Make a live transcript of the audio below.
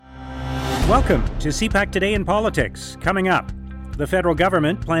Welcome to CPAC Today in Politics. Coming up, the federal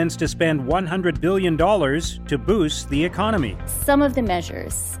government plans to spend $100 billion to boost the economy. Some of the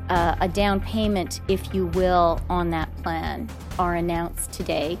measures, a down payment, if you will, on that plan are announced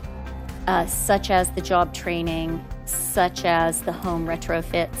today, such as the job training, such as the home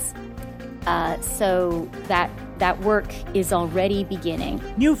retrofits. So that work is already beginning.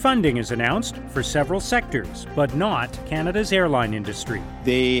 New funding is announced for several sectors, but not Canada's airline industry.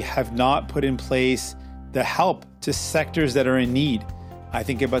 They have not put in place the help to sectors that are in need. I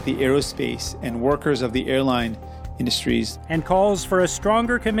think about the aerospace and workers of the airline industries. And calls for a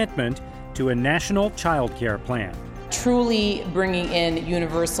stronger commitment to a national childcare plan. Truly bringing in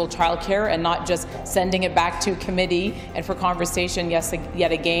universal childcare and not just sending it back to committee and for conversation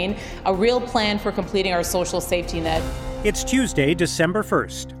yet again. A real plan for completing our social safety net. It's Tuesday, December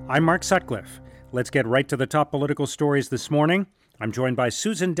 1st. I'm Mark Sutcliffe. Let's get right to the top political stories this morning. I'm joined by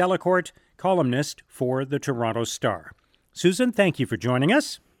Susan Delacourt, columnist for the Toronto Star. Susan, thank you for joining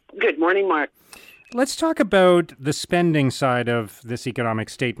us. Good morning, Mark. Let's talk about the spending side of this economic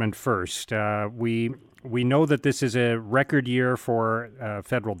statement first. We know that this is a record year for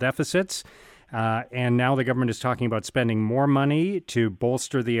federal deficits, and now the government is talking about spending more money to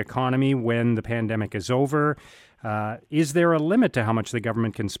bolster the economy when the pandemic is over. Is there a limit to how much the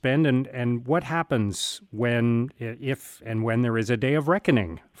government can spend, and what happens if and when there is a day of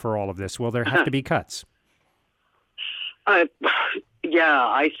reckoning for all of this? Will there have to be cuts?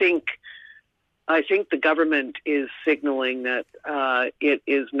 I think the government is signaling that it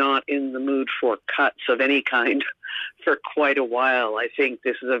is not in the mood for cuts of any kind for quite a while. I think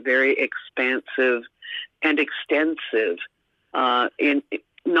this is a very expansive and extensive,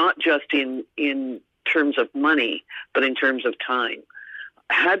 not just in terms of money, but in terms of time.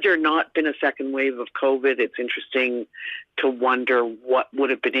 Had there not been a second wave of COVID, it's interesting to wonder what would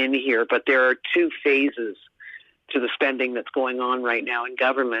have been in here. But there are two phases to the spending that's going on right now in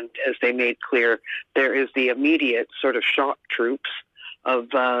government. As they made clear, there is the immediate sort of shock troops of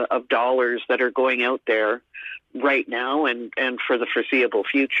dollars that are going out there right now and for the foreseeable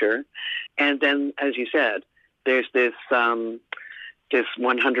future. And then, as you said, there's this $100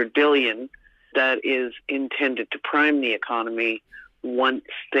 billion that is intended to prime the economy once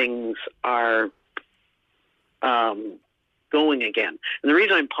things are going again. And the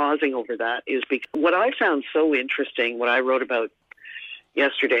reason I'm pausing over that is because what I found so interesting, what I wrote about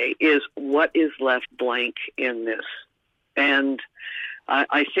yesterday, is what is left blank in this. And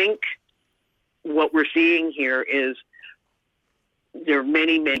I think what we're seeing here is there are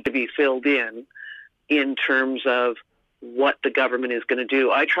many to be filled in terms of what the government is going to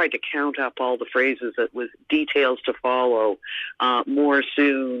do. I tried to count up all the phrases that was details to follow, more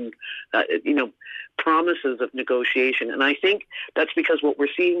soon, promises of negotiation. And I think that's because what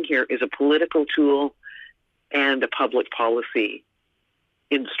we're seeing here is a political tool and a public policy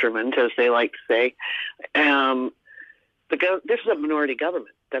instrument, as they like to say. This is a minority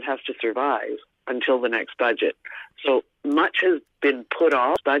government that has to survive until the next budget. So much has been put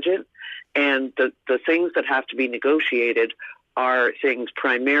off budget, and the things that have to be negotiated are things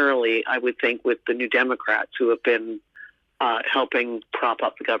primarily, I would think, with the New Democrats who have been helping prop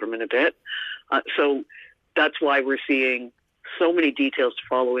up the government a bit. So that's why we're seeing so many details to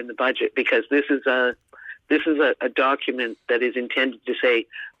follow in the budget, because this is a document that is intended to say,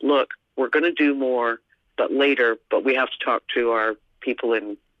 look, we're going to do more, but later. But we have to talk to our people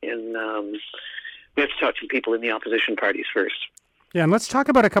we have to talk to people in the opposition parties first. Yeah, and let's talk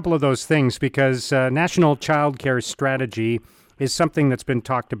about a couple of those things, because national child care strategy is something that's been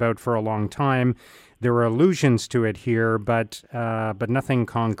talked about for a long time. There are allusions to it here, but nothing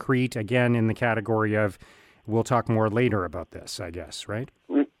concrete, again, in the category of we'll talk more later about this, I guess, right?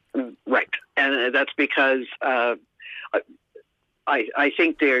 Right. And that's because I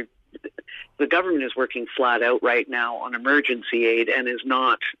think the government is working flat out right now on emergency aid and is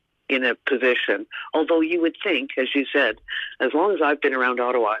not in a position, although you would think, as you said, as long as I've been around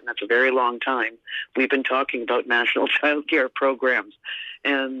Ottawa, and that's a very long time, we've been talking about national child care programs.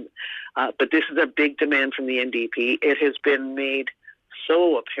 And but this is a big demand from the NDP. It has been made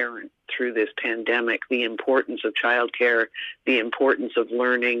so apparent through this pandemic, the importance of childcare, the importance of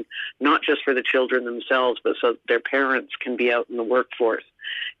learning, not just for the children themselves, but so their parents can be out in the workforce.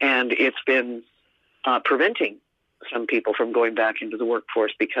 And it's been preventing some people from going back into the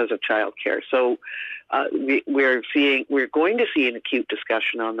workforce because of childcare. So we're going to see an acute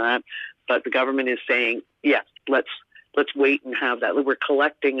discussion on that, but the government is saying, yes, let's wait and have that. We're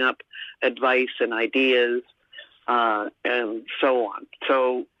collecting up advice and ideas and so on.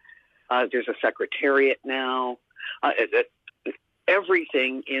 So there's a secretariat now.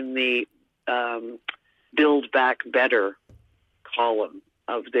 Everything in the Build Back Better column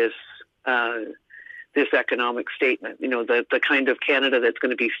of this economic statement. You know, the kind of Canada that's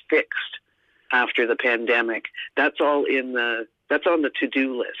going to be fixed after the pandemic. That's all that's on the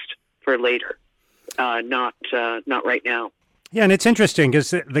to-do list for later, not right now. Yeah, and it's interesting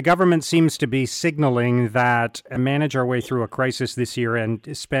because the government seems to be signaling that manage our way through a crisis this year and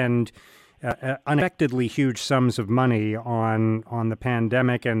spend unexpectedly huge sums of money on the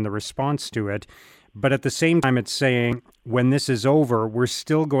pandemic and the response to it. But at the same time, it's saying when this is over, we're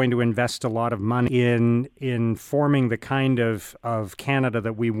still going to invest a lot of money in forming the kind of Canada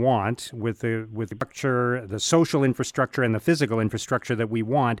that we want with the structure, the social infrastructure and the physical infrastructure that we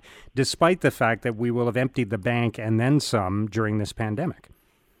want, despite the fact that we will have emptied the bank and then some during this pandemic.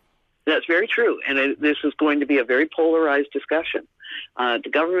 That's very true. And this is going to be a very polarized discussion. The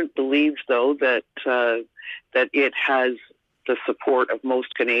government believes, though, that it has the support of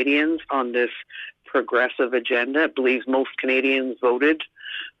most Canadians on this progressive agenda. It believes most Canadians voted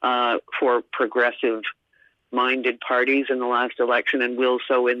for progressive-minded parties in the last election and will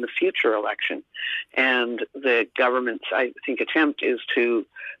so in the future election. And the government's, I think, attempt is to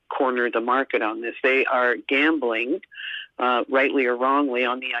corner the market on this. They are gambling, rightly or wrongly,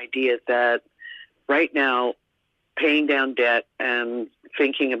 on the idea that right now paying down debt and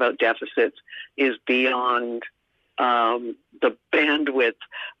thinking about deficits is beyond the bandwidth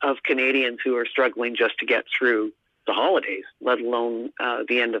of Canadians who are struggling just to get through the holidays, let alone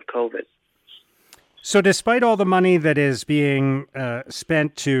the end of COVID. So despite all the money that is being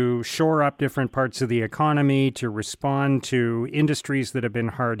spent to shore up different parts of the economy, to respond to industries that have been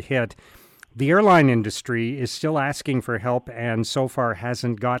hard hit, the airline industry is still asking for help and so far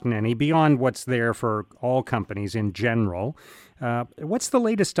hasn't gotten any beyond what's there for all companies in general. What's the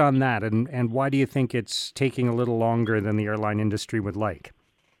latest on that, and why do you think it's taking a little longer than the airline industry would like?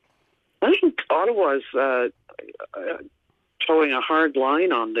 I think Ottawa's towing a hard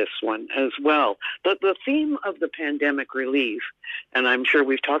line on this one as well. The theme of the pandemic relief, and I'm sure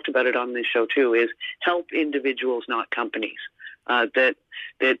we've talked about it on this show too, is help individuals, not companies. That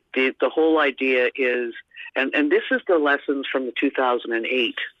the whole idea is, and this is the lessons from the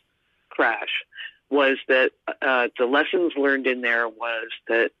 2008 crash, was that the lessons learned in there was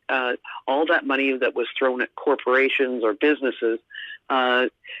that all that money that was thrown at corporations or businesses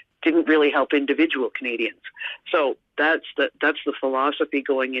didn't really help individual Canadians. So that's the philosophy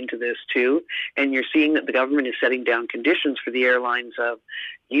going into this too. And you're seeing that the government is setting down conditions for the airlines of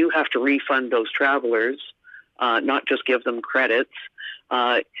you have to refund those travelers, not just give them credits.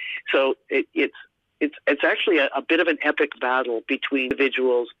 So it's actually a bit of an epic battle between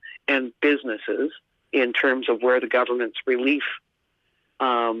individuals and businesses in terms of where the government's relief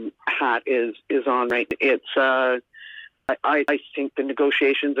hat is on. Right, it's. I think the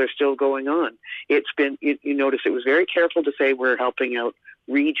negotiations are still going on. It's been, you notice it was very careful to say we're helping out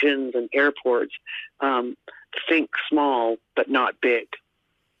regions and airports. Think small, but not big.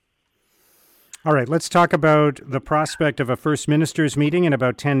 All right, let's talk about the prospect of a First Minister's meeting in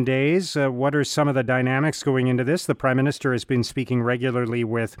about 10 days. What are some of the dynamics going into this? The Prime Minister has been speaking regularly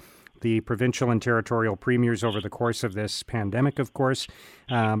with the provincial and territorial premiers over the course of this pandemic, of course.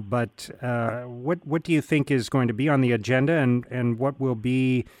 But what do you think is going to be on the agenda, and what will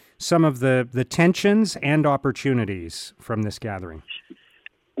be some of the tensions and opportunities from this gathering?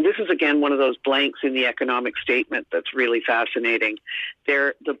 This is, again, one of those blanks in the economic statement that's really fascinating.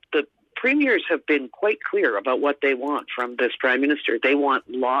 The premiers have been quite clear about what they want from this Prime Minister. They want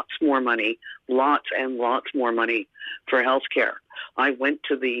lots more money, lots and lots more money for healthcare. I went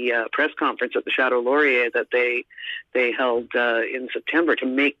to the press conference at the Chateau Laurier that they held in September to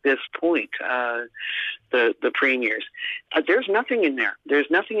make this point, the premiers. There's nothing in there.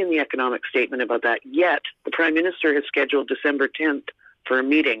 There's nothing in the economic statement about that yet. The Prime Minister has scheduled December 10th for a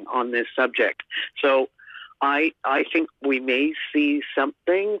meeting on this subject. So I think we may see some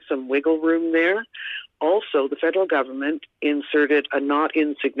wiggle room there. Also, the federal government inserted a not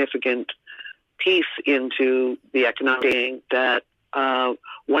insignificant piece into the economic saying that $1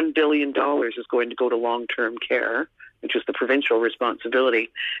 billion is going to go to long-term care, which is the provincial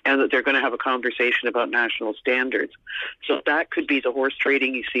responsibility, and that they're going to have a conversation about national standards. So that could be the horse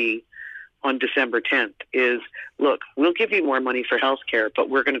trading you see on December 10th is, look, we'll give you more money for health care, but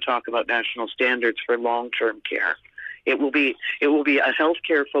we're going to talk about national standards for long-term care. It will be a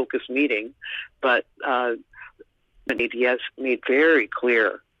healthcare focused meeting, but ADS made very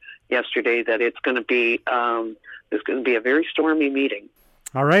clear yesterday that it's going to be a very stormy meeting.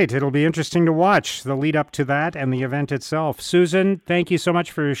 All right. It'll be interesting to watch the lead up to that and the event itself. Susan, thank you so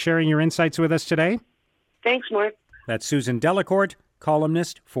much for sharing your insights with us today. Thanks, Mark. That's Susan Delacourt,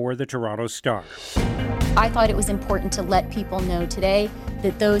 columnist for the Toronto Star. I thought it was important to let people know today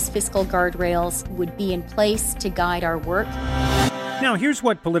that those fiscal guardrails would be in place to guide our work. Now, here's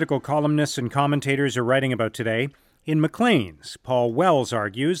what political columnists and commentators are writing about today. In Maclean's, Paul Wells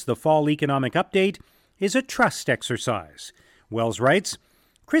argues the fall economic update is a trust exercise. Wells writes,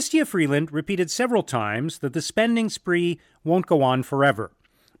 Chrystia Freeland repeated several times that the spending spree won't go on forever.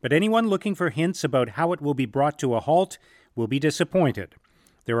 But anyone looking for hints about how it will be brought to a halt will be disappointed.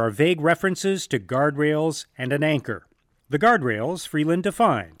 There are vague references to guardrails and an anchor. The guardrails Freeland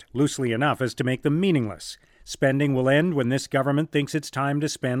defined, loosely enough as to make them meaningless. Spending will end when this government thinks it's time to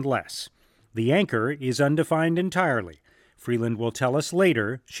spend less. The anchor is undefined entirely. Freeland will tell us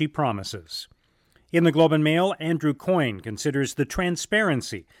later, she promises. In the Globe and Mail, Andrew Coyne considers the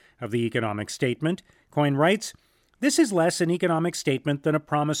transparency of the economic statement. Coyne writes, "This is less an economic statement than a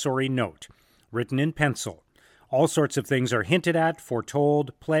promissory note, written in pencil. All sorts of things are hinted at,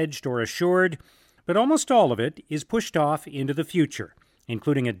 foretold, pledged, or assured, but almost all of it is pushed off into the future,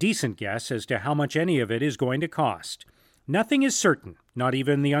 including a decent guess as to how much any of it is going to cost. Nothing is certain, not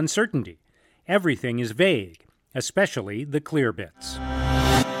even the uncertainty. Everything is vague, especially the clear bits."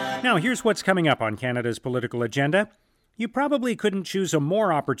 Now, here's what's coming up on Canada's political agenda. You probably couldn't choose a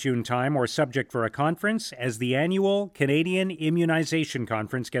more opportune time or subject for a conference as the annual Canadian Immunization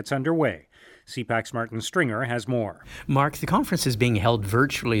Conference gets underway. CPAC's Martin Stringer has more. Mark, the conference is being held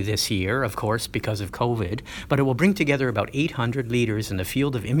virtually this year, of course, because of COVID, but it will bring together about 800 leaders in the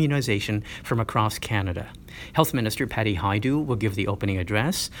field of immunization from across Canada. Health Minister Patty Hajdu will give the opening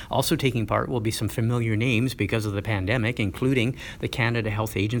address. Also taking part will be some familiar names because of the pandemic, including the Canada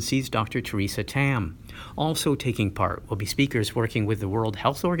Health Agency's Dr. Theresa Tam. Also taking part will be speakers working with the World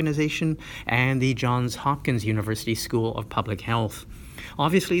Health Organization and the Johns Hopkins University School of Public Health.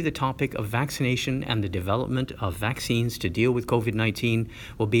 Obviously, the topic of vaccination and the development of vaccines to deal with COVID-19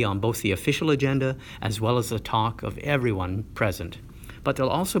 will be on both the official agenda as well as the talk of everyone present. But they'll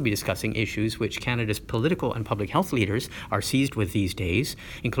also be discussing issues which Canada's political and public health leaders are seized with these days,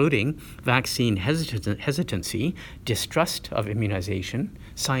 including vaccine hesitancy, distrust of immunization,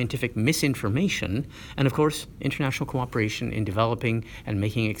 scientific misinformation, and of course, international cooperation in developing and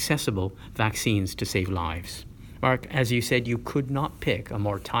making accessible vaccines to save lives. Mark, as you said, you could not pick a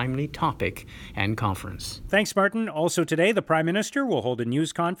more timely topic and conference. Thanks, Martin. Also today, the Prime Minister will hold a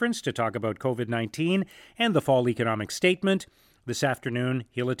news conference to talk about COVID-19 and the fall economic statement. This afternoon,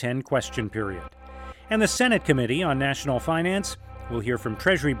 he'll attend question period. And the Senate Committee on National Finance will hear from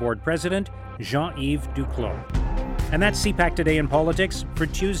Treasury Board President Jean-Yves Duclos. And that's CPAC Today in Politics for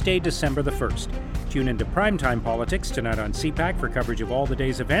Tuesday, December the 1st. Tune into Primetime Politics tonight on CPAC for coverage of all the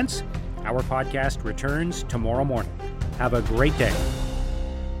day's events. Our podcast returns tomorrow morning. Have a great day.